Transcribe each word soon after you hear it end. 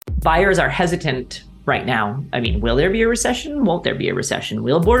buyers are hesitant right now. I mean, will there be a recession? Won't there be a recession?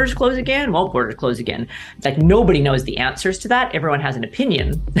 Will borders close again? Won't borders close again? Like, nobody knows the answers to that. Everyone has an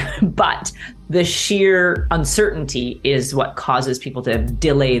opinion, but the sheer uncertainty is what causes people to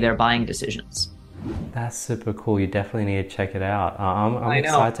delay their buying decisions. That's super cool. You definitely need to check it out. I'm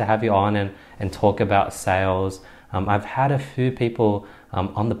excited to have you on and talk about sales. I've had a few people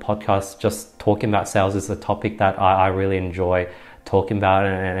on the podcast just talking about sales is a topic that I really enjoy talking about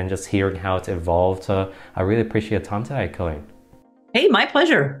and just hearing how it's evolved. So I really appreciate your time today, Colleen. Hey, my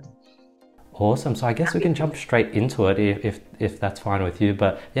pleasure. Awesome. So I guess we can jump straight into it if that's fine with you.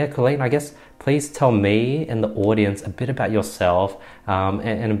 But yeah, Colleen, I guess please tell me and the audience a bit about yourself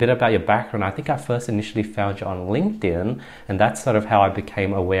and a bit about your background. I think I first initially found you on LinkedIn, and that's sort of how I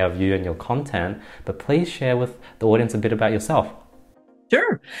became aware of you and your content. But please share with the audience a bit about yourself.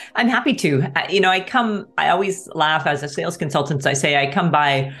 Sure. I'm happy to. I always laugh as a sales consultant. I say I come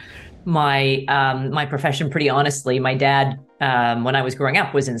by my profession pretty honestly. My dad, when I was growing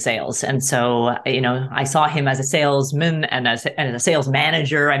up, was in sales. And so, I saw him as a salesman and as a sales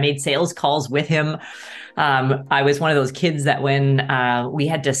manager. I made sales calls with him. I was one of those kids that when we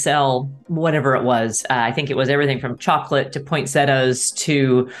had to sell whatever it was, I think it was everything from chocolate to poinsettias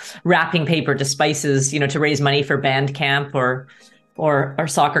to wrapping paper to spices, to raise money for band camp or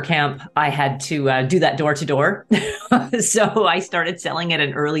soccer camp, I had to do that door to door. So I started selling at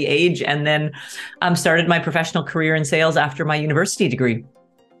an early age and then started my professional career in sales after my university degree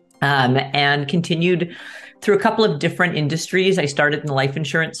and continued through a couple of different industries. I started in the life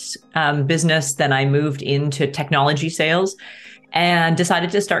insurance business. Then I moved into technology sales and decided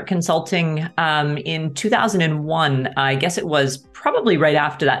to start consulting in 2001. I guess it was probably right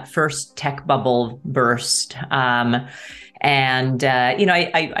after that first tech bubble burst.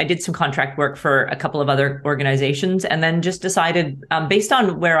 I did some contract work for a couple of other organizations and then just decided, based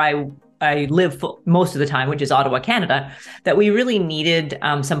on where I live most of the time, which is Ottawa, Canada, that we really needed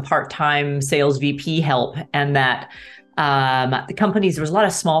some part-time sales VP help, and that the companies, there was a lot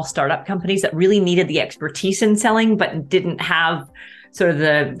of small startup companies that really needed the expertise in selling, but didn't have sort of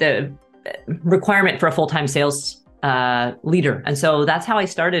the requirement for a full-time sales leader. And so that's how I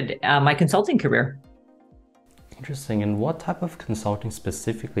started my consulting career. Interesting. And what type of consulting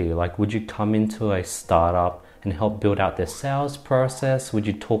specifically? Like, would you come into a startup and help build out their sales process? Would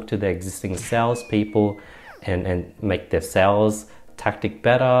you talk to the existing salespeople and make their sales tactic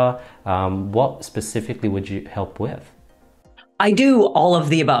better? What specifically would you help with? I do all of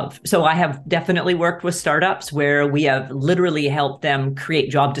the above. So I have definitely worked with startups where we have literally helped them create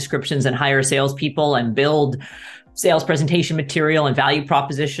job descriptions and hire salespeople and build sales presentation material and value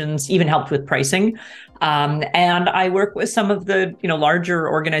propositions, even helped with pricing. And I work with some of the larger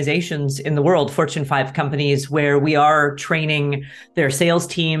organizations in the world, Fortune 5 companies, where we are training their sales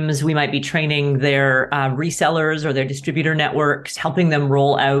teams. We might be training their resellers or their distributor networks, helping them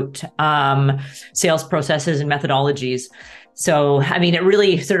roll out sales processes and methodologies. So, I mean, it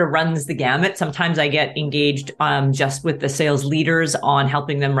really sort of runs the gamut. Sometimes I get engaged just with the sales leaders on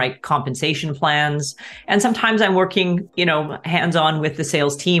helping them write compensation plans. And sometimes I'm working, hands-on with the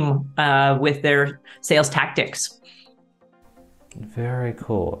sales team with their sales tactics. Very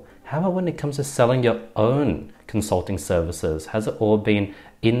cool. How about when it comes to selling your own consulting services? Has it all been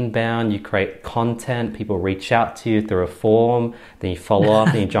inbound? You create content, people reach out to you through a form, then you follow up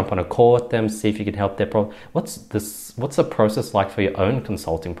and you jump on a call with them, see if you can help their problem. What's the process like for your own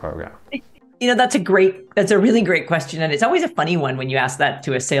consulting program? That's a really great question. And it's always a funny one when you ask that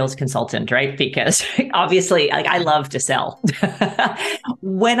to a sales consultant, right? Because obviously, I love to sell.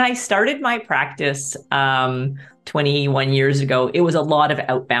 When I started my practice 21 years ago, it was a lot of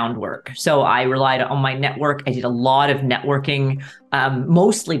outbound work. So I relied on my network. I did a lot of networking,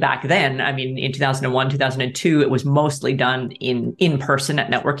 mostly back then. I mean, in 2001, 2002, it was mostly done in person at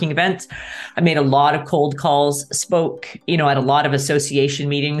networking events. I made a lot of cold calls, spoke, at a lot of association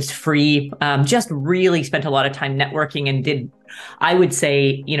meetings, free, just really spent a lot of time networking and did, I would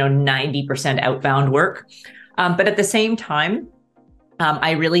say, 90% outbound work. But at the same time,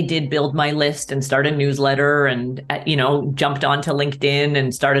 I really did build my list and start a newsletter and, jumped onto LinkedIn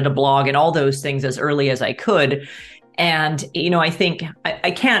and started a blog and all those things as early as I could. And, I think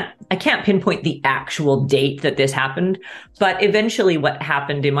I can't pinpoint the actual date that this happened, but eventually what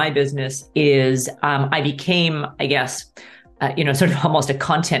happened in my business is I became, I guess, sort of almost a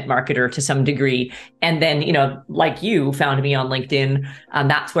content marketer to some degree. And then, like you found me on LinkedIn,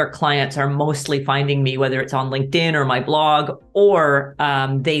 that's where clients are mostly finding me, whether it's on LinkedIn or my blog, or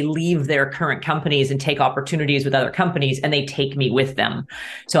they leave their current companies and take opportunities with other companies and they take me with them.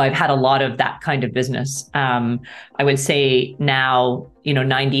 So I've had a lot of that kind of business. I would say now,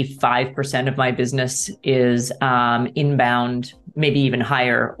 95% of my business is inbound, maybe even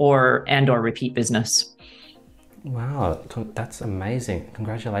higher, or repeat business. Wow, that's amazing.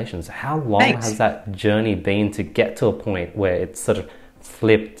 Congratulations. How long Thanks. has that journey been to get to a point where it sort of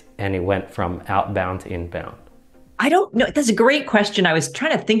flipped and it went from outbound to inbound? I don't know. That's a great question. I was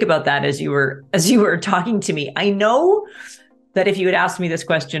trying to think about that as you were talking to me. I know that if you had asked me this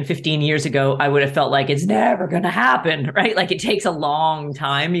question 15 years ago, I would have felt like it's never going to happen, right? Like it takes a long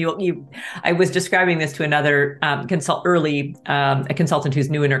time. I was describing this to another a consultant who's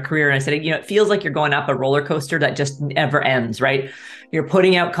new in her career, and I said, it feels like you're going up a roller coaster that just never ends, right? You're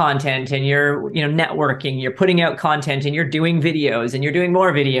putting out content and you're, networking. You're putting out content and you're doing videos and you're doing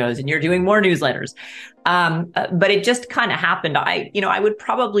more videos and you're doing more newsletters. But it just kind of happened. I would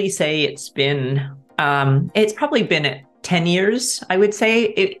probably say it's probably been 10 years, I would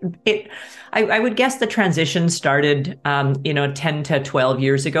say. I would guess the transition started, 10 to 12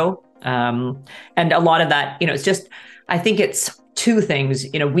 years ago. And a lot of that, it's just, I think it's two things.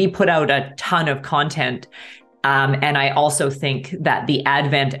 We put out a ton of content. And I also think that the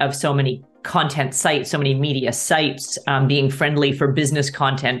advent of so many content sites, so many media sites, being friendly for business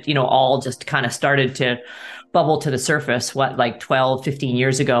content, all just kind of started to bubble to the surface, like 12, 15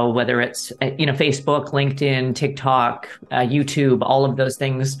 years ago, whether it's, Facebook, LinkedIn, TikTok, YouTube, all of those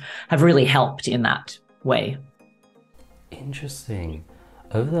things have really helped in that way. Interesting.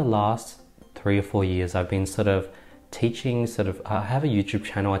 Over the last 3 or 4 years, I've been sort of teaching, I have a YouTube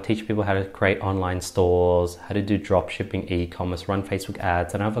channel. I teach people how to create online stores, how to do drop shipping, e-commerce, run Facebook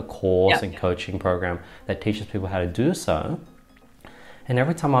ads, and I have a course and coaching program that teaches people how to do so. And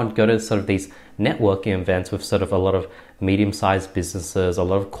every time I would go to sort of these networking events with sort of a lot of medium-sized businesses, a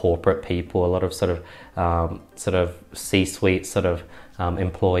lot of corporate people, a lot of sort of C-suite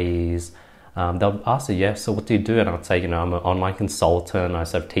employees, they'll ask me, yeah, so what do you do? And I'd say, I'm an online consultant. I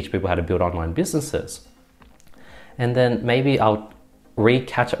sort of teach people how to build online businesses. And then maybe I'll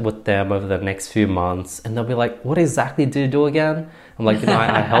catch up with them over the next few months and they'll be like, what exactly do you do again? I'm like,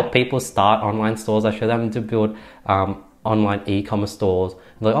 I help people start online stores. I show them to build online e-commerce stores.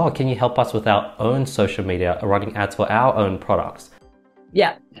 Like, oh, can you help us with our own social media, running ads for our own products?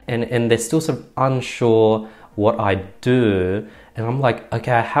 Yeah. And they're still sort of unsure what I do. And I'm like,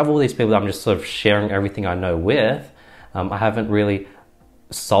 okay, I have all these people that I'm just sort of sharing everything I know with. I haven't really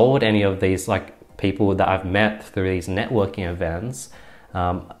sold any of these people that I've met through these networking events.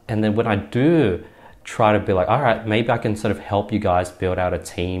 And then when I do try to be like, all right, maybe I can sort of help you guys build out a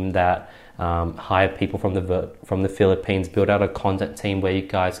team that hire people from the Philippines, build out a content team where you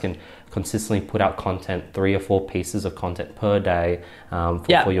guys can consistently put out content, 3 or 4 pieces of content per day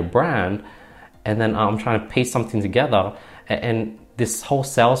for your brand. And then I'm trying to piece something together. And this whole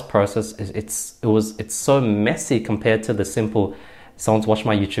sales process, it's so messy compared to the simple, someone's watched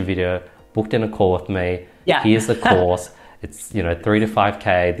my YouTube video, booked in a call with me, here's the course, it's 3 to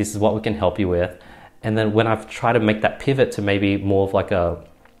 5K, this is what we can help you with. And then when I've tried to make that pivot to maybe more of like a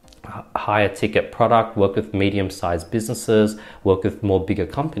higher ticket product, work with medium-sized businesses, work with more bigger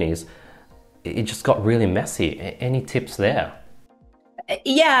companies, it just got really messy. Any tips there?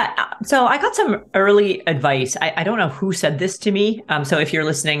 Yeah. So I got some early advice. I don't know who said this to me. So if you're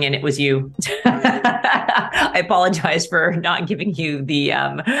listening and it was you, I apologize for not giving you the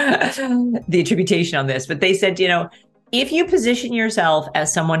attribution on this, but they said, if you position yourself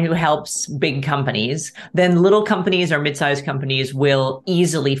as someone who helps big companies, then little companies or mid-sized companies will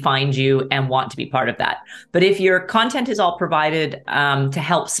easily find you and want to be part of that. But if your content is all provided to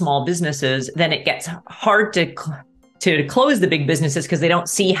help small businesses, then it gets hard to close the big businesses because they don't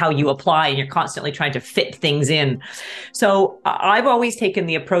see how you apply and you're constantly trying to fit things in. So I've always taken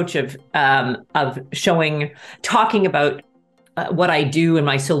the approach of talking about what I do and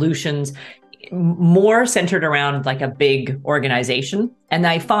my solutions more centered around like a big organization. And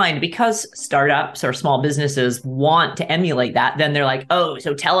I find because startups or small businesses want to emulate that, then they're like, oh,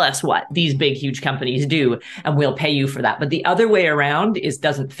 so tell us what these big, huge companies do and we'll pay you for that. But the other way around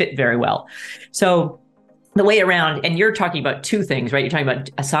doesn't fit very well. So the way around, and you're talking about two things, right? You're talking about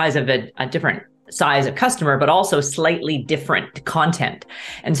a size of a different size of customer, but also slightly different content.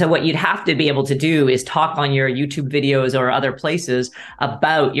 And so what you'd have to be able to do is talk on your YouTube videos or other places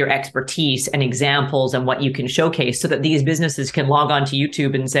about your expertise and examples and what you can showcase so that these businesses can log on to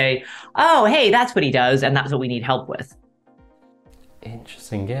YouTube and say, oh, hey, that's what he does. And that's what we need help with.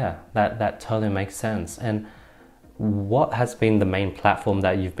 Interesting. Yeah, that totally makes sense. And what has been the main platform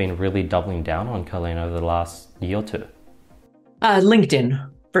that you've been really doubling down on, Colleen, over the last year or two? LinkedIn,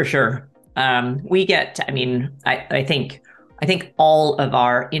 for sure. We get, I mean, I think all of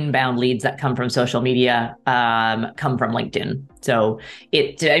our inbound leads that come from social media come from LinkedIn. So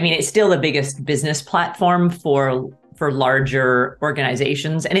I mean, it's still the biggest business platform for larger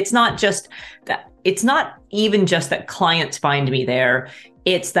organizations. And it's not just that, it's not even just that clients find me there.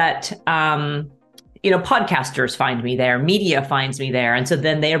 It's that, podcasters find me there, media finds me there. And so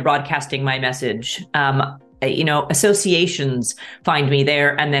then they are broadcasting my message. Associations find me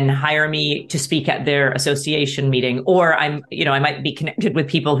there and then hire me to speak at their association meeting. Or I might be connected with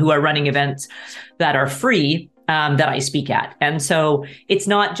people who are running events that are free that I speak at. And so it's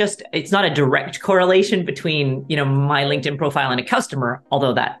not a direct correlation between, my LinkedIn profile and a customer,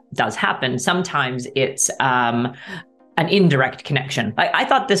 although that does happen. Sometimes it's an indirect connection. I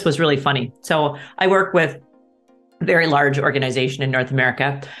thought this was really funny. So I work with very large organization in North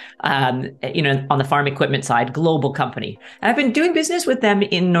America, on the farm equipment side, global company. And I've been doing business with them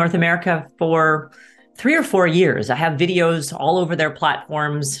in North America for 3 or 4 years. I have videos all over their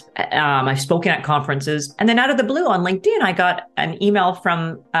platforms. I've spoken at conferences. And then out of the blue on LinkedIn, I got an email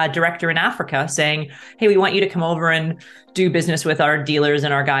from a director in Africa saying, hey, we want you to come over and do business with our dealers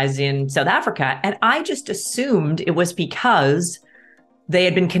and our guys in South Africa. And I just assumed it was because they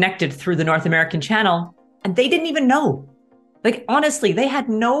had been connected through the North American channel. And they didn't even know. Like, honestly, they had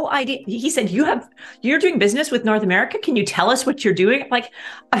no idea. He said, you're doing business with North America. Can you tell us what you're doing? Like,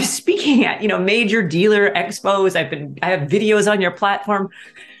 I'm speaking at, major dealer expos. I have videos on your platform,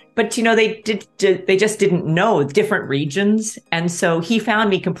 but, they just didn't know different regions. And so he found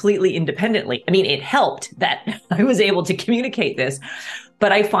me completely independently. I mean, it helped that I was able to communicate this.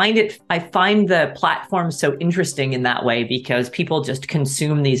 But I find the platform so interesting in that way because people just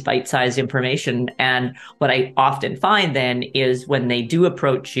consume these bite-sized information. And what I often find then is when they do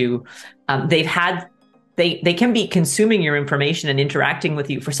approach you, they can be consuming your information and interacting with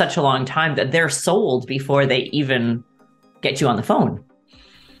you for such a long time that they're sold before they even get you on the phone.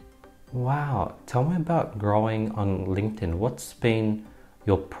 Wow. Tell me about growing on LinkedIn. What's been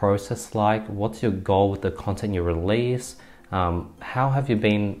your process like? What's your goal with the content you release? How have you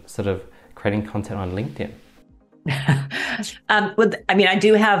been sort of creating content on LinkedIn? I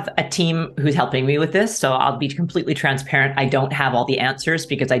do have a team who's helping me with this, so I'll be completely transparent. I don't have all the answers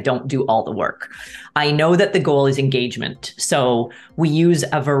because I don't do all the work. I know that the goal is engagement. So we use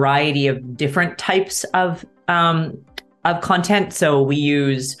a variety of different types of content. So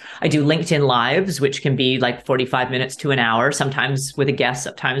I do LinkedIn Lives, which can be like 45 minutes to an hour, sometimes with a guest,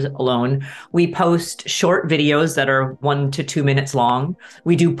 sometimes alone. We post short videos that are 1 to 2 minutes long.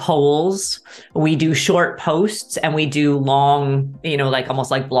 We do polls, we do short posts, and we do long, almost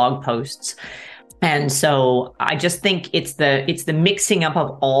like blog posts. And so I just think it's the mixing up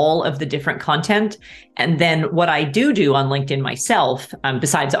of all of the different content. And then what I do on LinkedIn myself,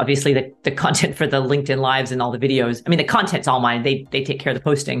 besides obviously the content for the LinkedIn Lives and all the videos, the content's all mine. They take care of the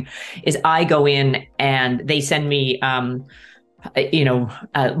posting, is I go in and they send me,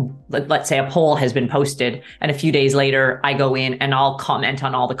 let's say a poll has been posted and a few days later I go in and I'll comment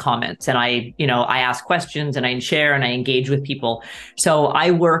on all the comments and I ask questions and I share and I engage with people. So I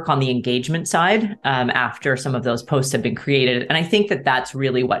work on the engagement side after some of those posts have been created. And I think that that's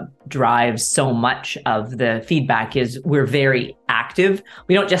really what drives so much of the feedback is we're very active.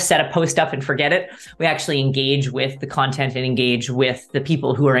 We don't just set a post up and forget it. We actually engage with the content and engage with the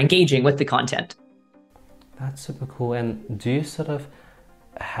people who are engaging with the content. That's super cool. And do you sort of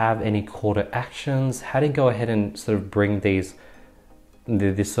have any call to actions? How do you go ahead and sort of bring this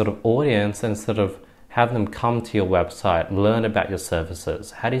sort of audience and sort of have them come to your website, learn about your services?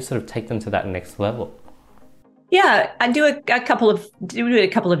 How do you sort of take them to that next level? Yeah, I do a couple of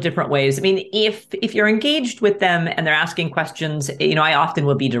different ways. If you're engaged with them and they're asking questions, I often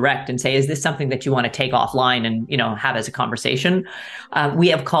will be direct and say, is this something that you want to take offline and, have as a conversation? We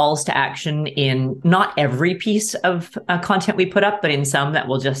have calls to action in not every piece of content we put up, but in some that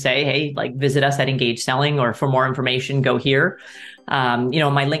will just say, hey, like visit us at Engage Selling, or for more information, go here.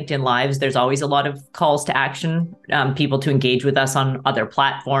 My LinkedIn Lives, there's always a lot of calls to action, people to engage with us on other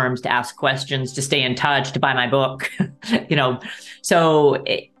platforms, to ask questions, to stay in touch, to buy my book,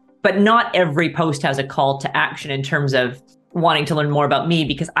 but not every post has a call to action in terms of wanting to learn more about me,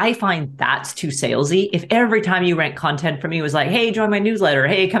 because I find that's too salesy. If every time you rank content for me was like, hey, join my newsletter,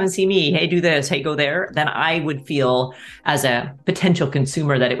 hey, come and see me, hey, do this, hey, go there, then I would feel as a potential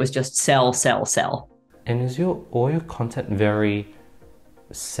consumer that it was just sell, sell, sell. And is all your content very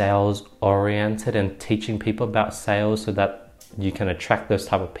sales oriented and teaching people about sales so that you can attract those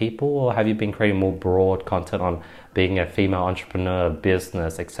type of people, or have you been creating more broad content on being a female entrepreneur,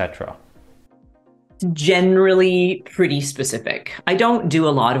 business, etc.? Generally pretty specific. I don't do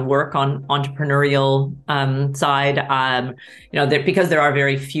a lot of work on entrepreneurial side. Because there are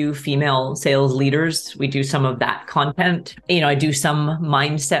very few female sales leaders, we do some of that content. I do some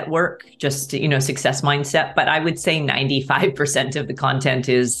mindset work, just success mindset. But I would say 95% of the content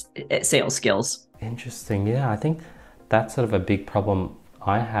is sales skills. Interesting. Yeah, I think that's sort of a big problem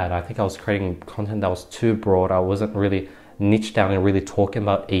I had. I think I was creating content that was too broad. I wasn't really niche down and really talking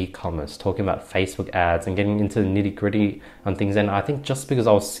about e-commerce, talking about Facebook ads and getting into the nitty gritty on things. And I think just because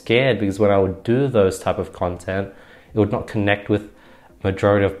I was scared, because when I would do those type of content, it would not connect with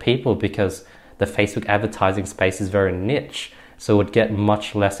majority of people, because the Facebook advertising space is very niche. So it would get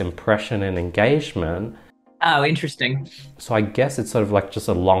much less impression and engagement. Oh, interesting. So I guess it's sort of like just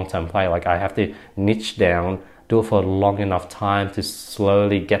a long-term play. Like I have to niche down, do it for a long enough time to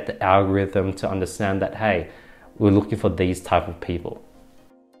slowly get the algorithm to understand that, hey, we're looking for these type of people.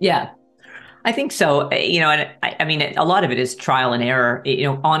 Yeah, I think so. And I mean, a lot of it is trial and error.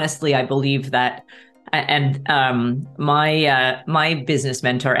 Honestly, I believe that. And my business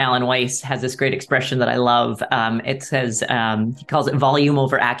mentor, Alan Weiss, has this great expression that I love. It says, he calls it volume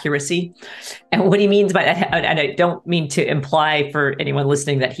over accuracy. And what he means by that, and I don't mean to imply for anyone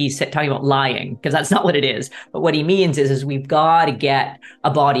listening that he's talking about lying, because that's not what it is. But what he means is we've got to get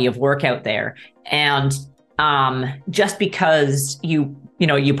a body of work out there. And just because you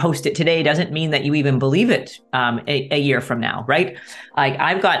post it today doesn't mean that you even believe it a year from now, right? Like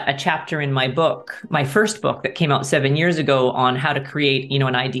I've got a chapter in my book, my first book that came out 7 years ago, on how to create,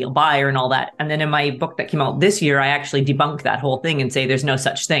 an ideal buyer and all that. And then in my book that came out this year, I actually debunk that whole thing and say there's no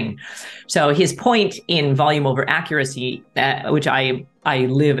such thing. So his point in volume over accuracy, which I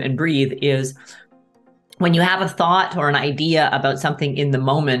live and breathe, is when you have a thought or an idea about something in the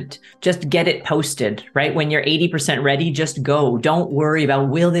moment, just get it posted, right? When you're 80% ready, just go. Don't worry about,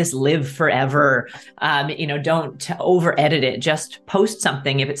 will this live forever? Don't over edit it. Just post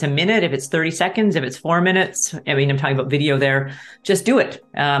something. If it's a minute, if it's 30 seconds, if it's 4 minutes, I'm talking about video there, just do it.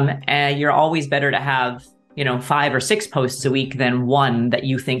 And you're always better to have, 5 or 6 posts a week than one that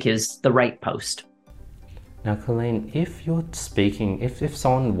you think is the right post. Now, Colleen, if you're speaking, if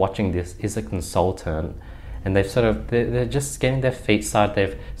someone watching this is a consultant and they're just getting their feet started,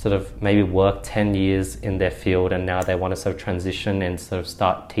 they've sort of maybe worked 10 years in their field and now they want to sort of transition and sort of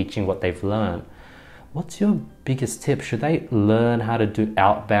start teaching what they've learned, what's your biggest tip? Should they learn how to do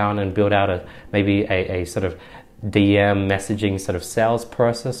outbound and build out maybe a sort of DM messaging sort of sales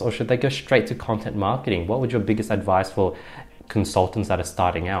process, or should they go straight to content marketing? What would your biggest advice for consultants that are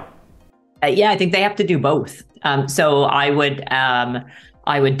starting out? I think they have to do both. So I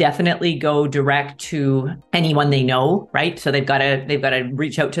would definitely go direct to anyone they know, right? So they've got to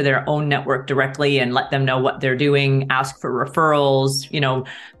reach out to their own network directly and let them know what they're doing, ask for referrals,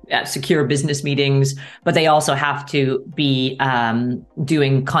 secure business meetings, but they also have to be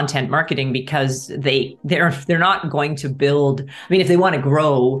doing content marketing, because they're not going to build. I mean, if they want to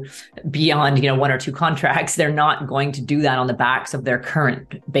grow beyond 1 or 2 contracts, they're not going to do that on the backs of their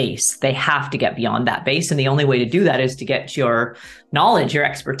current base. They have to get beyond that base, and the only way to do that is to get your knowledge, your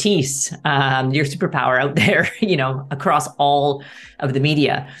expertise, your superpower out there, across all of the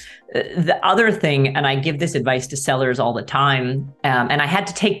media. The other thing, and I give this advice to sellers all the time, and I had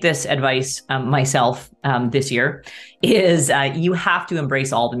to take this advice myself this year, is you have to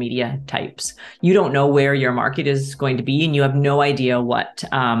embrace all the media types. You don't know where your market is going to be, and you have no idea where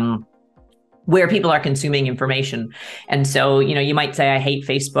people are consuming information. And so, you might say, I hate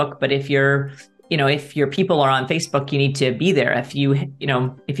Facebook, but if your people are on Facebook, you need to be there. If you're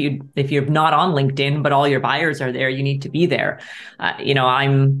not on LinkedIn, but all your buyers are there, you need to be there.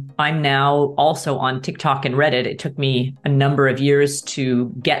 I'm now also on TikTok and Reddit. It took me a number of years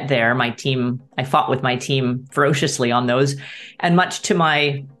to get there. I fought with my team ferociously on those, and much to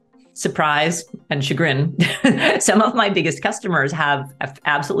my surprise and chagrin, some of my biggest customers have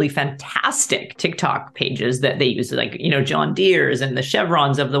absolutely fantastic TikTok pages that they use, like, John Deere's and the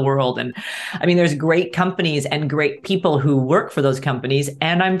Chevrons of the world. And I mean, there's great companies and great people who work for those companies.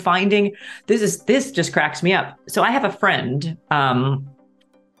 And I'm finding this just cracks me up. So I have a friend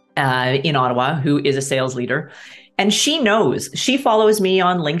in Ottawa who is a sales leader. And she follows me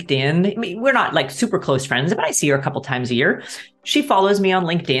on LinkedIn. I mean, we're not like super close friends, but I see her a couple times a year. She follows me on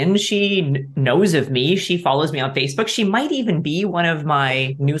LinkedIn. She knows of me. She follows me on Facebook. She might even be one of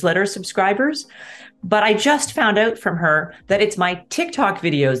my newsletter subscribers. But I just found out from her that it's my TikTok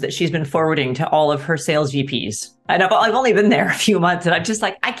videos that she's been forwarding to all of her sales VPs. And I've only been there a few months, and I'm just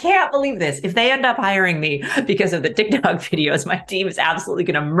like, I can't believe this. If they end up hiring me because of the TikTok videos, my team is absolutely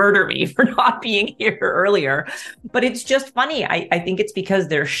going to murder me for not being here earlier. But it's just funny. I think it's because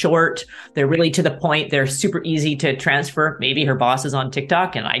they're short. They're really to the point. They're super easy to transfer. Maybe her boss is on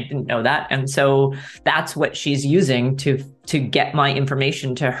TikTok, and I didn't know that. And so that's what she's using to get my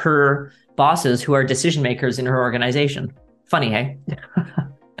information to her bosses who are decision makers in her organization. Funny, hey?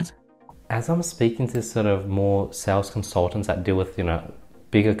 As I'm speaking to sort of more sales consultants that deal with,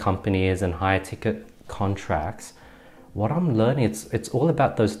 bigger companies and higher ticket contracts, what I'm learning, it's all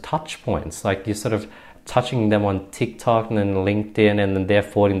about those touch points. Like you're sort of touching them on TikTok and then LinkedIn, and then they're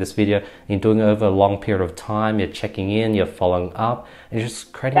forwarding this video, and you're doing it over a long period of time. You're checking in, you're following up, and you're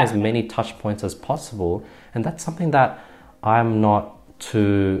just creating as many touch points as possible. And that's something that I'm not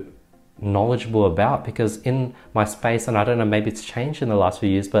too knowledgeable about, because in my space, and I don't know, maybe it's changed in the last few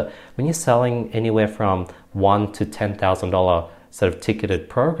years, but when you're selling anywhere from $1,000 to $10,000 sort of ticketed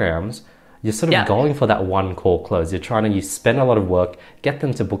programs, you're sort of going for that one call close. You spend a lot of work, get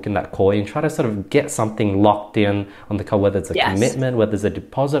them to book in that call, and try to sort of get something locked in on the call, whether it's a commitment, whether it's a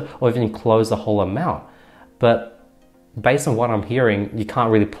deposit, or even close the whole amount. But based on what I'm hearing, you can't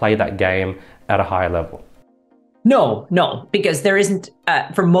really play that game at a higher level. No, because there isn't,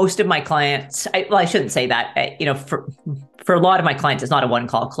 for most of my clients, I shouldn't say that, for a lot of my clients, it's not a one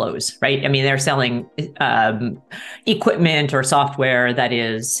call close, right? I mean, they're selling equipment or software that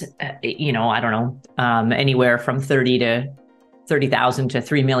is, I don't know, anywhere from $30,000 to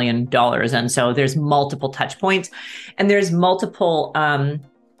 $3 million. And so there's multiple touch points, and there's multiple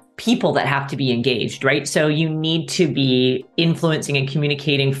people that have to be engaged, right? So you need to be influencing and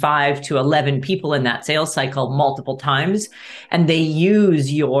communicating 5 to 11 people in that sales cycle multiple times. And they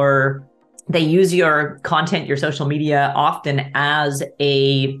use your content, your social media often as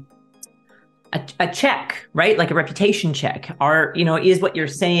a check, right? Like a reputation check. Is what you're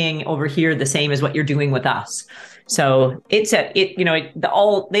saying over here the same as what you're doing with us? So they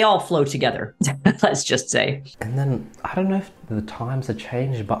all flow together, let's just say. And then I don't know if the times have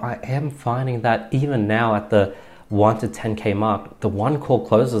changed, but I am finding that even now at the 1 to 10K mark, the one call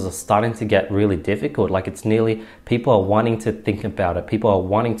closes are starting to get really difficult. Like it's nearly, people are wanting to think about it. People are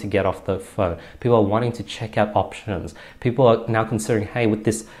wanting to get off the phone. People are wanting to check out options. People are now considering, hey, with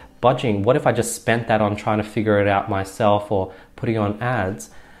this budgeting, what if I just spent that on trying to figure it out myself or putting on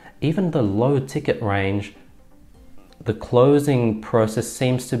ads? Even the low ticket range, the closing process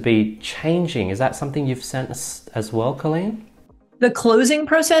seems to be changing. Is that something you've sent as well, Colleen? The closing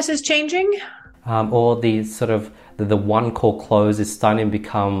process is changing? Or the sort of the one call close is starting to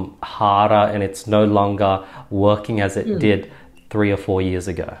become harder, and it's no longer working as it did 3 or 4 years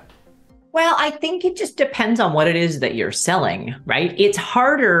ago? Well, I think it just depends on what it is that you're selling, right? It's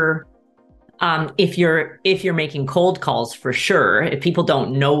harder if you're making cold calls, for sure, if people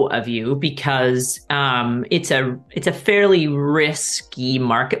don't know of you, because it's a fairly risky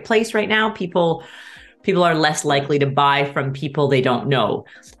marketplace right now. People are less likely to buy from people they don't know.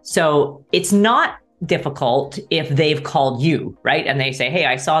 So it's not difficult if they've called you, right? And they say, hey,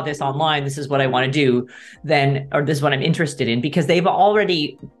 I saw this online, this is what I want to do, or this is what I'm interested in, because they've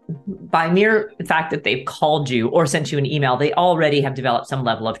already, by mere fact that they've called you or sent you an email, they already have developed some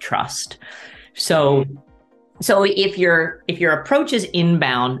level of trust. So if your approach is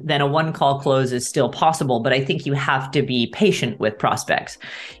inbound, then a one call close is still possible, but I think you have to be patient with prospects.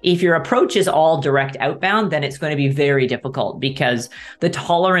 If your approach is all direct outbound, then it's going to be very difficult, because the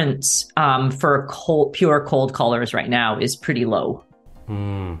tolerance for pure cold callers right now is pretty low.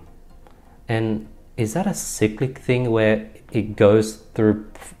 And is that a cyclic thing where it goes through,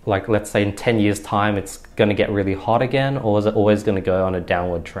 like, let's say in 10 years time, it's going to get really hot again, or is it always going to go on a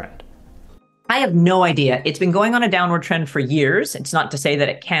downward trend? I have no idea. It's been going on a downward trend for years. It's not to say that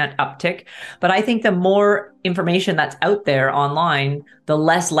it can't uptick, but I think the more information that's out there online, the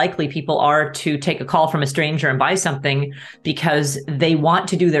less likely people are to take a call from a stranger and buy something, because they want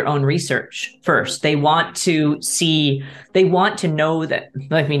to do their own research first. They want to know that,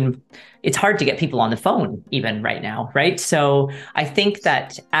 I mean, it's hard to get people on the phone even right now, right? So I think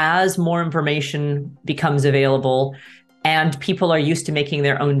that as more information becomes available, and people are used to making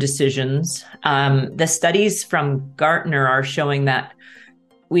their own decisions. The studies from Gartner are showing that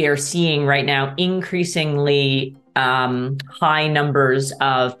we are seeing right now increasingly high numbers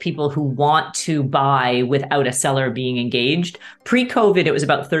of people who want to buy without a seller being engaged. Pre-COVID, it was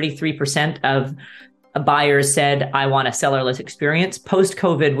about 33% of buyers said, I want a sellerless experience.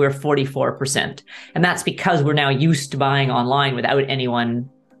 Post-COVID, we're 44%. And that's because we're now used to buying online without anyone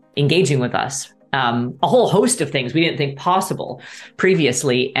engaging with us. a whole host of things we didn't think possible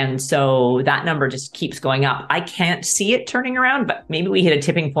previously. And so that number just keeps going up. I can't see it turning around, but maybe we hit a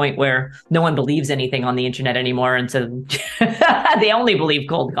tipping point where no one believes anything on the internet anymore. And so they only believe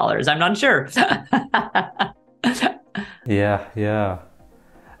cold callers. I'm not sure. Yeah.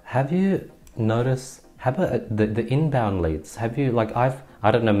 Have you noticed, how about the inbound leads? Have you, like, I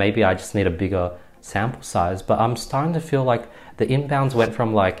don't know, maybe I just need a bigger sample size, but I'm starting to feel like the inbounds went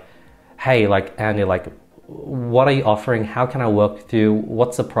from like, hey, like, Andy, like, what are you offering? How can I work with you?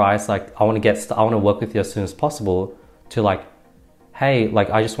 What's the price? Like, I want to work with you as soon as possible, to like, hey, like,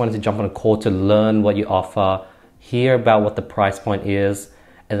 I just wanted to jump on a call to learn what you offer, hear about what the price point is,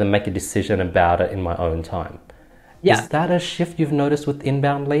 and then make a decision about it in my own time. Yeah. Is that a shift you've noticed with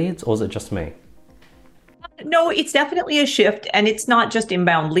inbound leads, or is it just me? No, it's definitely a shift, and it's not just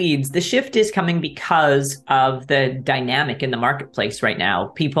inbound leads. The shift is coming because of the dynamic in the marketplace right now.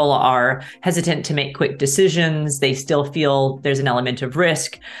 People are hesitant to make quick decisions. They still feel there's an element of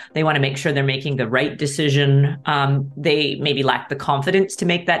risk. They want to make sure they're making the right decision. They maybe lack the confidence to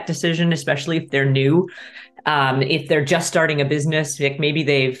make that decision, especially if they're new. If they're just starting a business, like maybe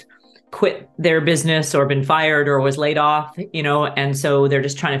they've quit their business or been fired or was laid off, and so they're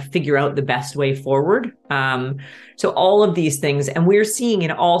just trying to figure out the best way forward. So all of these things, and we're seeing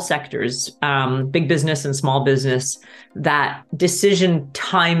in all sectors, big business and small business, that decision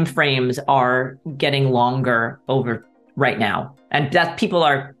timeframes are getting longer over right now. And that people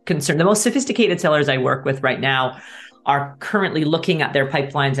are concerned. The most sophisticated sellers I work with right now are currently looking at their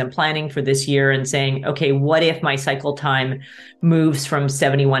pipelines and planning for this year and saying, okay, what if my cycle time moves from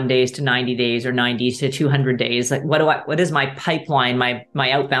 71 days to 90 days or 90 to 200 days? Like, what does my pipeline,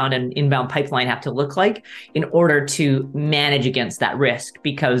 my outbound and inbound pipeline have to look like in order to manage against that risk?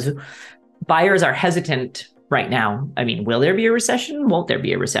 Because buyers are hesitant right now. I mean, will there be a recession? Won't there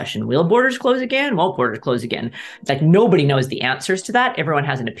be a recession? Will borders close again? Won't borders close again? It's like nobody knows the answers to that. Everyone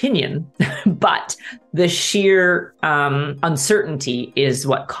has an opinion, but the sheer uncertainty is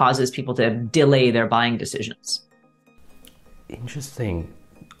what causes people to delay their buying decisions. Interesting.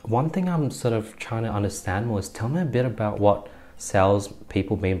 One thing I'm sort of trying to understand more is, tell me a bit about what sales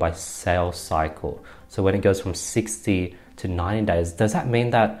people mean by sales cycle. So when it goes from 60 to 90 days, does that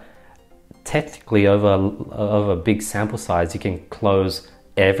mean that technically over a big sample size, you can close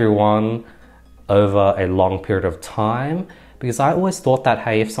everyone over a long period of time? Because I always thought that,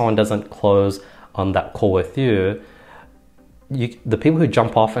 hey, if someone doesn't close on that call with you, the people who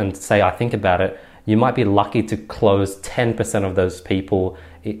jump off and say, I think about it, you might be lucky to close 10% of those people,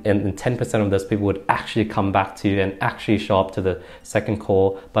 and 10% of those people would actually come back to you and actually show up to the second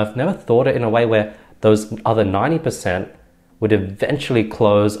call. But I've never thought it in a way where those other 90% would eventually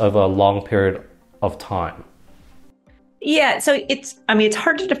close over a long period of time. Yeah, so it's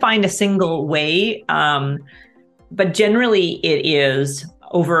hard to define a single way, but generally it is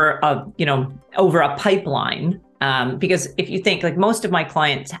over a pipeline. Because if you think, like, most of my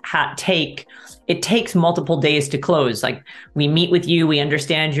clients it takes multiple days to close. Like, we meet with you, we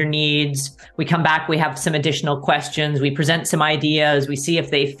understand your needs, we come back, we have some additional questions, we present some ideas, we see if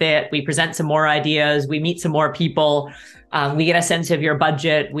they fit, we present some more ideas, we meet some more people. We get a sense of your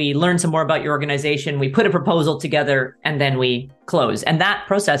budget, we learn some more about your organization, we put a proposal together, and then we close. And that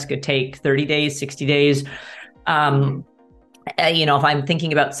process could take 30 days, 60 days. If I'm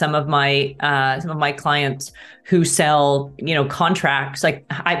thinking about some of my clients who sell, contracts, like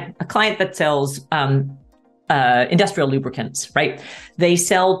a client that sells industrial lubricants, right? They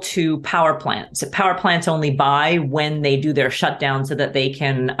sell to power plants. Power plants only buy when they do their shutdown so that they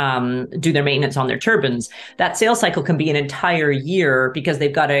can do their maintenance on their turbines. That sales cycle can be an entire year because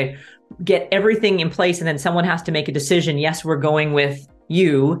they've got to get everything in place, and then someone has to make a decision. Yes, we're going with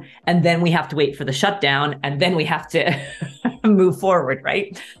you, and then we have to wait for the shutdown, and then we have to move forward,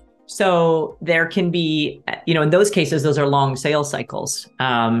 right? So there can be, in those cases, those are long sales cycles.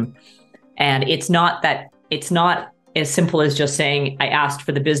 And it's not as simple as just saying, I asked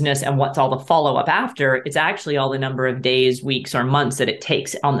for the business and what's all the follow-up after. It's actually all the number of days, weeks, or months that it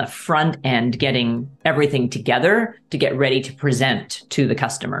takes on the front end, getting everything together to get ready to present to the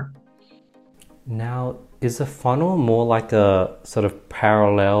customer. Now, is a funnel more like a sort of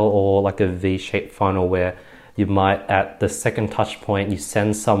parallel or like a V-shaped funnel where you might, at the second touch point, you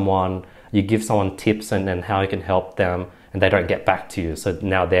give someone tips and how you can help them, and they don't get back to you. So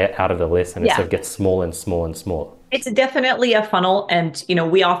now they're out of the list, and it sort of gets smaller and smaller and smaller. It's definitely a funnel. And,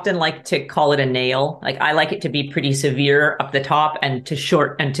 we often like to call it a nail. Like, I like it to be pretty severe up the top and to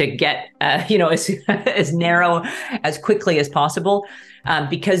short and to get, as narrow as quickly as possible.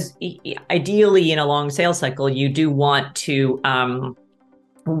 Because ideally in a long sales cycle, you do want to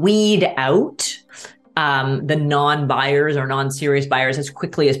weed out the non-buyers or non-serious buyers as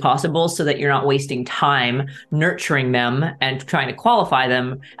quickly as possible so that you're not wasting time nurturing them and trying to qualify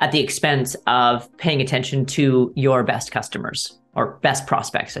them at the expense of paying attention to your best customers or best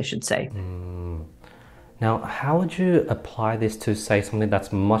prospects, I should say. Now, how would you apply this to, say, something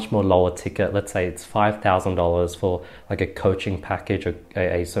that's much more lower ticket? Let's say it's $5,000 for like a coaching package or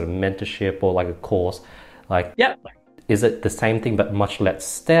a sort of mentorship or like a course. Like, yep. Is it the same thing but much less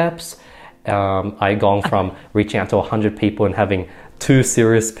steps? Are you going from reaching out to 100 people and having 2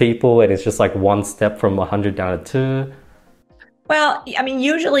 serious people and it's just like 1 step from 100 down to 2? Well, I mean,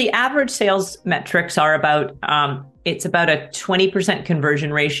 usually average sales metrics are about, it's about a 20%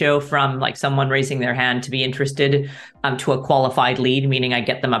 conversion ratio from like someone raising their hand to be interested to a qualified lead, meaning I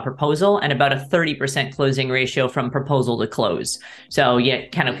get them a proposal, and about a 30% closing ratio from proposal to close. So you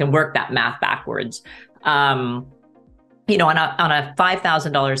kind of can work that math backwards. You know, on a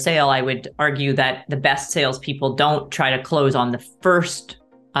 $5,000 sale, I would argue that the best salespeople don't try to close on the first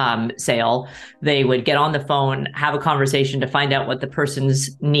sale. They would get on the phone, have a conversation to find out what the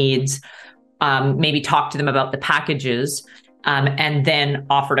person's needs, maybe talk to them about the packages, and then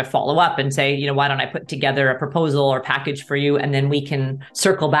offer to follow up and say, you know, why don't I put together a proposal or package for you? And then we can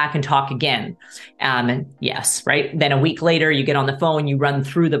circle back and talk again. Yes, right. Then a week later, you get on the phone, you run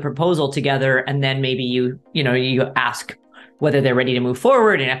through the proposal together, and then maybe you ask whether they're ready to move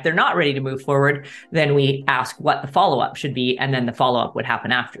forward. And if they're not ready to move forward, then we ask what the follow-up should be. And then the follow-up would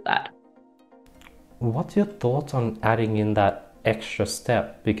happen after that. What's your thoughts on adding in that extra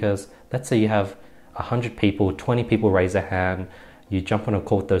step? Because let's say you have 100 people, 20 people raise a hand, you jump on a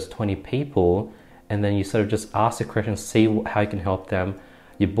call with those 20 people, and then you sort of just ask the question, see how you can help them.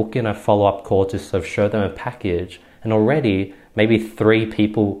 You book in a follow-up call to sort of show them a package, and already maybe 3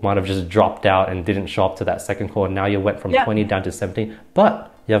 people might have just dropped out and didn't show up to that second call. And now you went from 20 down to 17,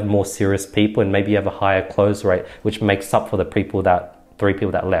 but you have more serious people and maybe you have a higher close rate, which makes up for the 3 people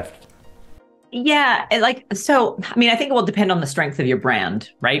that left. Yeah, so, I mean, I think it will depend on the strength of your brand,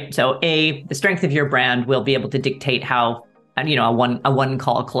 right? So the strength of your brand will be able to dictate how, you know, a one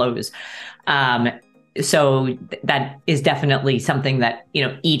call close. So that is definitely something that, you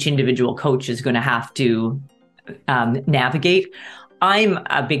know, each individual coach is going to have to navigate. I'm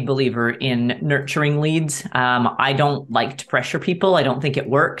a big believer in nurturing leads. I don't like to pressure people. I don't think it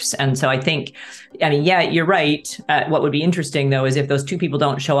works. And so I think, I mean, yeah, you're right. What would be interesting though, is if those 2 people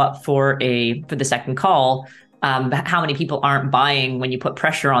don't show up for the second call, how many people aren't buying when you put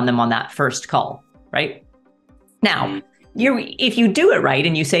pressure on them on that first call, right? Now, if you do it right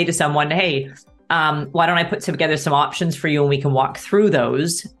and you say to someone, hey, why don't I put together some options for you and we can walk through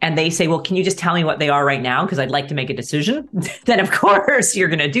those? And they say, well, can you just tell me what they are right now? Because I'd like to make a decision. Then of course you're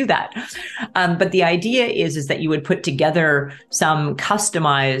going to do that. But the idea is that you would put together some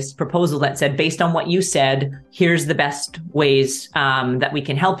customized proposal that said, based on what you said, here's the best ways that we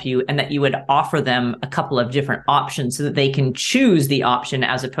can help you, and that you would offer them a couple of different options so that they can choose the option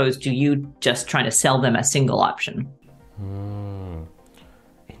as opposed to you just trying to sell them a single option.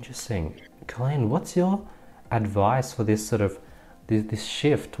 Interesting. Colleen, what's your advice for this sort of this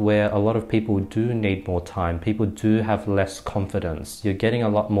shift where a lot of people do need more time, people do have less confidence, you're getting a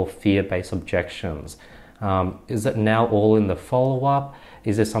lot more fear-based objections? Is it now all in the follow-up?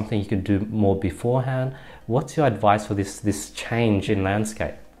 Is there something you could do more beforehand? What's your advice for this change in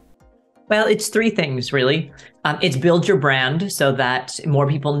landscape? Well, it's 3 things, really. It's build your brand so that more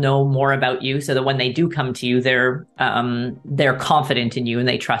people know more about you, so that when they do come to you, they're confident in you and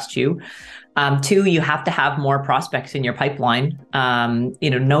they trust you. 2, you have to have more prospects in your pipeline.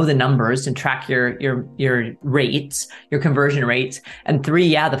 Know the numbers and track your rates, your conversion rates. And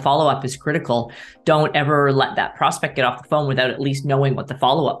 3, the follow-up is critical. Don't ever let that prospect get off the phone without at least knowing what the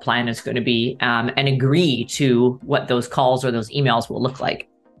follow-up plan is going to be, and agree to what those calls or those emails will look like.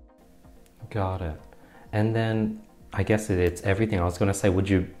 Got it. And then I guess it's everything. I was going to say, would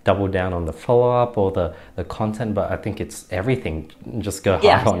you double down on the follow-up or the content? But I think it's everything. Just go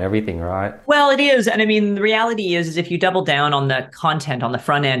hard on everything, right? Well, it is. And I mean, the reality is if you double down on the content on the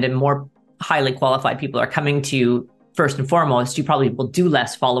front end and more highly qualified people are coming to you first and foremost, you probably will do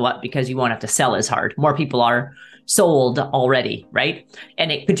less follow-up because you won't have to sell as hard. More people are sold already, right?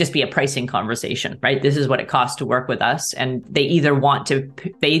 And it could just be a pricing conversation, right? This is what it costs to work with us. And they either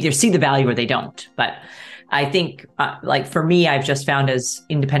see the value or they don't. But I think, for me, I've just found as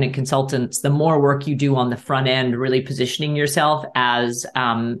independent consultants, the more work you do on the front end, really positioning yourself as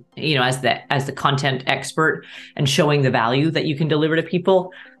the content expert and showing the value that you can deliver to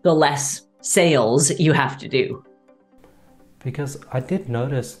people, the less sales you have to do. Because I did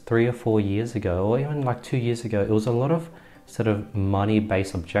notice 3 or 4 years ago, or even like 2 years ago, it was a lot of sort of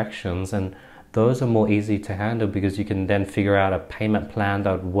money-based objections, and those are more easy to handle because you can then figure out a payment plan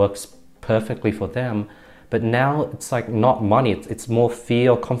that works perfectly for them. But now it's like not money, it's more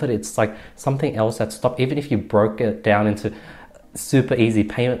fear or confidence. It's like something else that stopped. Even if you broke it down into super easy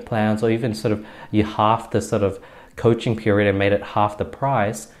payment plans, or even sort of you half the sort of coaching period and made it half the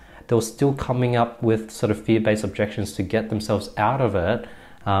price, they were still coming up with sort of fear-based objections to get themselves out of it.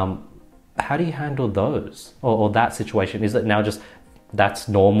 How do you handle those or that situation? Is it now just that's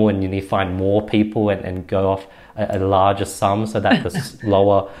normal and you need to find more people and go off a larger sum so that the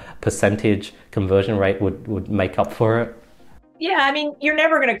lower percentage conversion rate would make up for it? Yeah, I mean, you're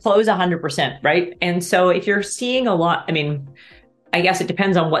never going to close 100%, right? And so if you're seeing a lot, I mean, I guess it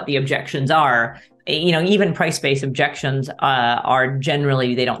depends on what the objections are. You know, even price-based objections are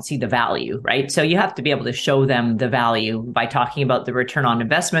generally, they don't see the value, right? So you have to be able to show them the value by talking about the return on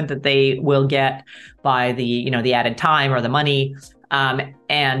investment that they will get, by the, you know, the added time or the money.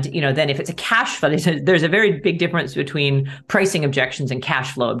 And, you know, then if it's a cash flow, there's a very big difference between pricing objections and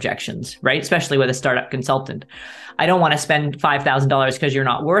cash flow objections, right? Especially with a startup consultant. I don't want to spend $5,000 because you're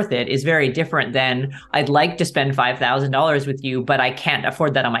not worth it is very different than I'd like to spend $5,000 with you, but I can't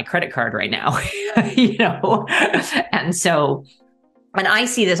afford that on my credit card right now, you know? And so, and I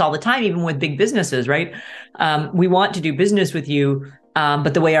see this all the time, even with big businesses, right? We want to do business with you.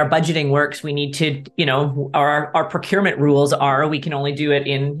 But the way our budgeting works, we need to, you know, our procurement rules are we can only do it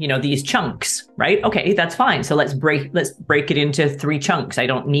in, you know, these chunks, right? Okay, that's fine. So let's break it into 3 chunks. I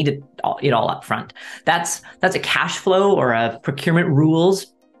don't need it all up front. That's a cash flow or a procurement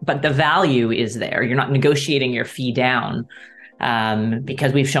rules, but the value is there. You're not negotiating your fee down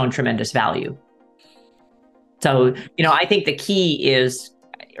because we've shown tremendous value. So, you know, I think the key is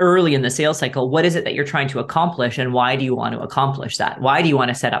early in the sales cycle, what is it that you're trying to accomplish and why do you want to accomplish that? Why do you want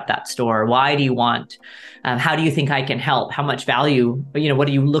to set up that store? Why do you want, how do you think I can help? How much value, you know, what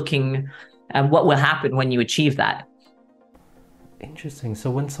are you looking, what will happen when you achieve that? Interesting.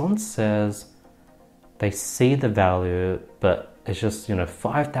 So when someone says they see the value, but it's just, you know,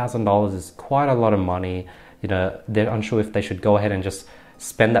 $5,000 is quite a lot of money, you know, they're unsure if they should go ahead and just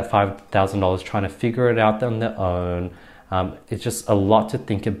spend that $5,000 trying to figure it out on their own. It's just a lot to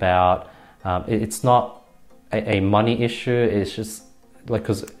think about. It's not a money issue. It's just like,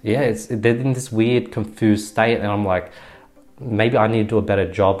 cause yeah, they're in this weird confused state, and I'm like, maybe I need to do a better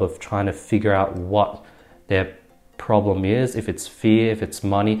job of trying to figure out what their problem is. If it's fear, if it's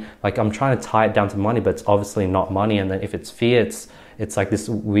money, like I'm trying to tie it down to money, but it's obviously not money. And then if it's fear, it's like this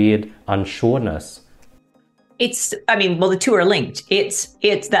weird unsureness. I mean, well, the two are linked. It's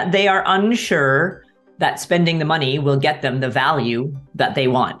that they are unsure that spending the money will get them the value that they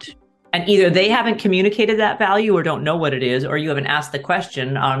want. And either they haven't communicated that value or don't know what it is, or you haven't asked the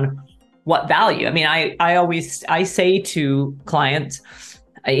question on what value. I mean, I say to clients,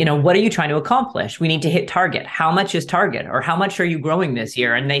 you know, what are you trying to accomplish? We need to hit target. How much is target? Or how much are you growing this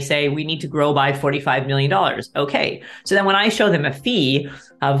year? And they say, we need to grow by $45 million. Okay. So then when I show them a fee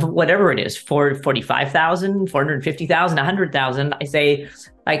of whatever it is, for $45,000, $450,000, $100,000, I say,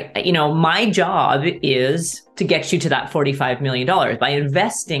 like, you know, my job is to get you to that $45 million by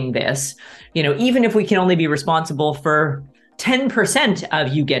investing this, you know, even if we can only be responsible for 10%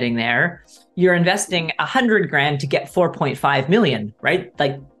 of you getting there, you're investing $100,000 to get 4.5 million, right?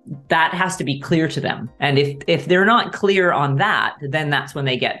 Like that has to be clear to them. And if they're not clear on that, then that's when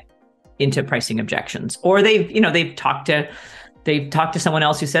they get into pricing objections, or they've talked to someone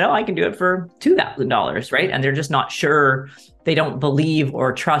else who said, oh, I can do it for $2,000, right? And they're just not sure. They don't believe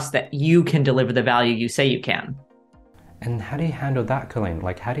or trust that you can deliver the value you say you can. And how do you handle that, Colleen?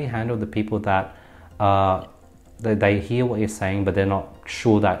 Like, how do you handle the people that they hear what you're saying, but they're not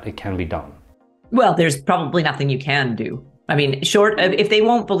sure that it can be done? Well, there's probably nothing you can do. I mean, short of if they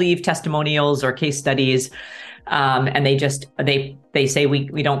won't believe testimonials or case studies, and they say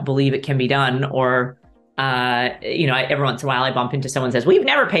we don't believe it can be done, or you know, every once in a while I bump into someone who says, we've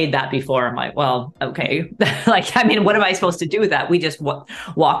never paid that before. I'm like, well, okay. Like, I mean, what am I supposed to do with that? We just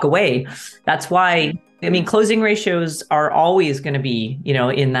walk away. That's why, I mean, closing ratios are always going to be, you know,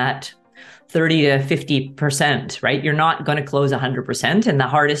 in that 30 to 50%, right? You're not going to close 100%. And the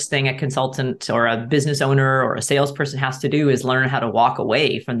hardest thing a consultant or a business owner or a salesperson has to do is learn how to walk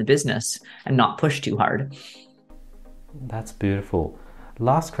away from the business and not push too hard. That's beautiful.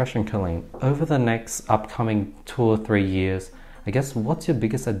 Last question, Colleen. Over the next upcoming 2 or 3 years, I guess, what's your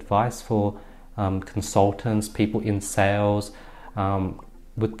biggest advice for consultants, people in sales,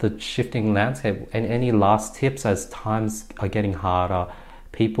 with the shifting landscape? And any last tips as times are getting harder?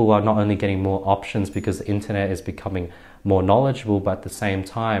 People are not only getting more options because the internet is becoming more knowledgeable, but at the same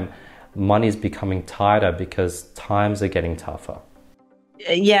time, money's becoming tighter because times are getting tougher?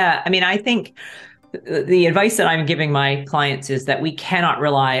 Yeah, I mean, I think the advice that I'm giving my clients is that we cannot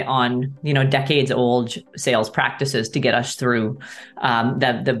rely on, decades old sales practices to get us through.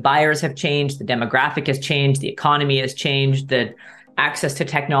 The buyers have changed, the demographic has changed, the economy has changed, the access to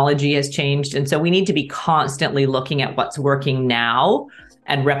technology has changed. And so we need to be constantly looking at what's working now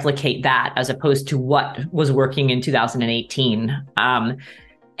and replicate that as opposed to what was working in 2018.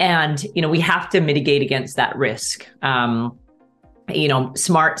 And we have to mitigate against that risk.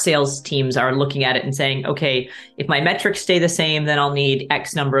 Smart sales teams are looking at it and saying, okay, if my metrics stay the same, then I'll need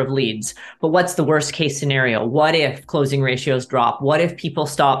X number of leads. But what's the worst case scenario? What if closing ratios drop? What if people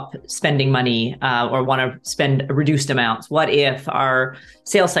stop spending money or want to spend reduced amounts? What if our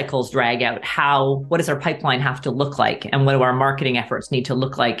sales cycles drag out? What does our pipeline have to look like? And what do our marketing efforts need to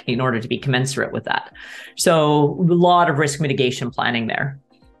look like in order to be commensurate with that? So a lot of risk mitigation planning there.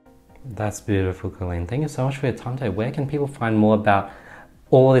 That's beautiful, Colleen. Thank you so much for your time today. Where can people find more about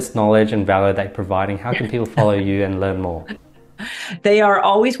all this knowledge and value that you're providing? How can people follow you and learn more? They are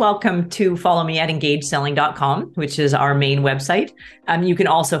always welcome to follow me at engageselling.com, which is our main website. You can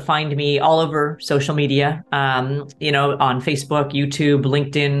also find me all over social media, on Facebook, YouTube,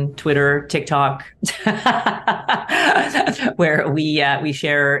 LinkedIn, Twitter, TikTok, where we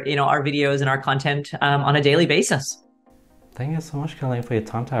share, our videos and our content on a daily basis. Thank you so much, Colleen, for your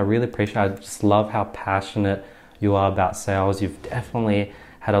time today. I really appreciate it. I just love how passionate you are about sales. You've definitely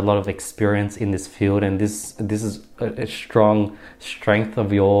had a lot of experience in this field, and this is a strong strength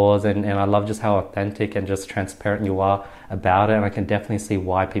of yours, and I love just how authentic and just transparent you are about it, and I can definitely see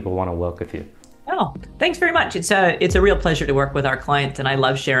why people want to work with you. Oh, thanks very much. It's a real pleasure to work with our clients, and I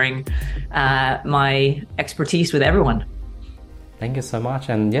love sharing my expertise with everyone. Thank you so much.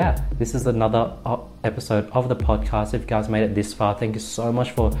 And yeah, this is another episode of the podcast. If you guys made it this far, thank you so much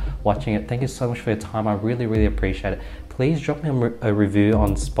for watching it. Thank you so much for your time. I really, really appreciate it. Please drop me a review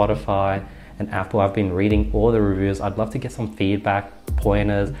on Spotify and Apple. I've been reading all the reviews. I'd love to get some feedback,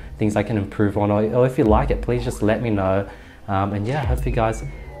 pointers, things I can improve on, or if you like it, please just let me know. And yeah, I hope you guys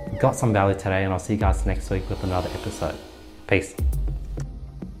got some value today, and I'll see you guys next week with another episode. Peace.